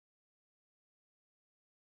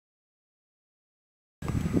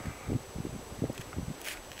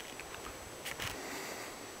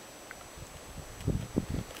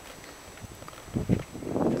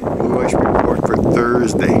Blue ice report for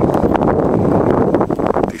Thursday,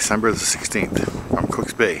 December the 16th from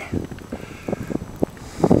Cooks Bay.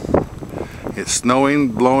 It's snowing,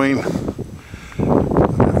 blowing.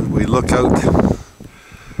 If we look out,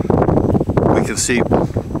 we can see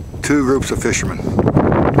two groups of fishermen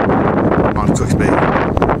on Cooks Bay.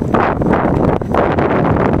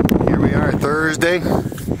 Here we are Thursday.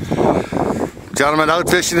 Gentlemen out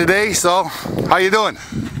fishing today, so how you doing?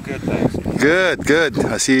 Good, thanks. Good, good.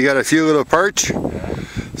 I see you got a few little perch.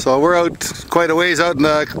 So we're out quite a ways out in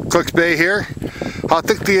Cooks Bay here. How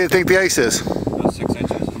thick do you think the ice is? About 6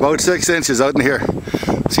 inches. About 6 inches out in here.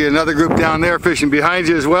 See another group down there fishing behind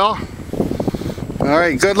you as well. All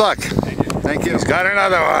right, good luck. Thank you. Thank you. He's got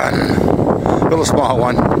another one. Little small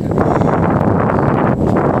one.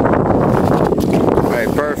 All right,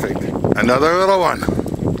 perfect. Another little one.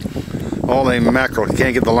 Holy mackerel,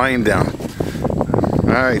 can't get the line down.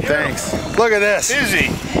 All right, thanks. Look at this. Busy.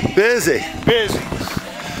 Busy. Busy.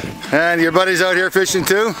 And your buddies out here fishing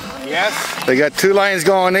too? Yes. They got 2 lines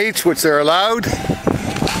going each, which they're allowed. You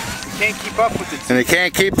can't keep up with it. And they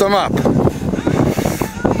can't keep them up.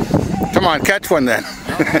 Come on, catch one then.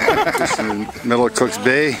 Just in the middle of Cooks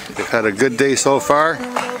Bay. They've had a good day so far.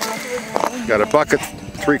 Got a bucket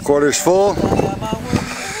 3/4 full.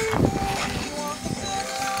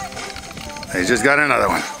 He just got another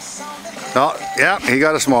one. Oh, yeah, he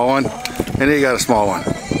got a small one. And he got a small one.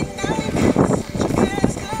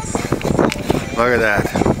 Look at that.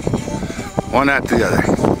 One after the other.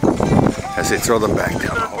 As they throw them back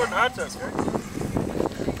down the hole.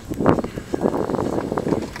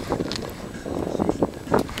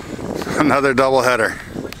 Another double header.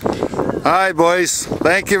 All right, boys.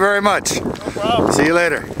 Thank you very much. No problem. See you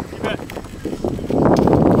later.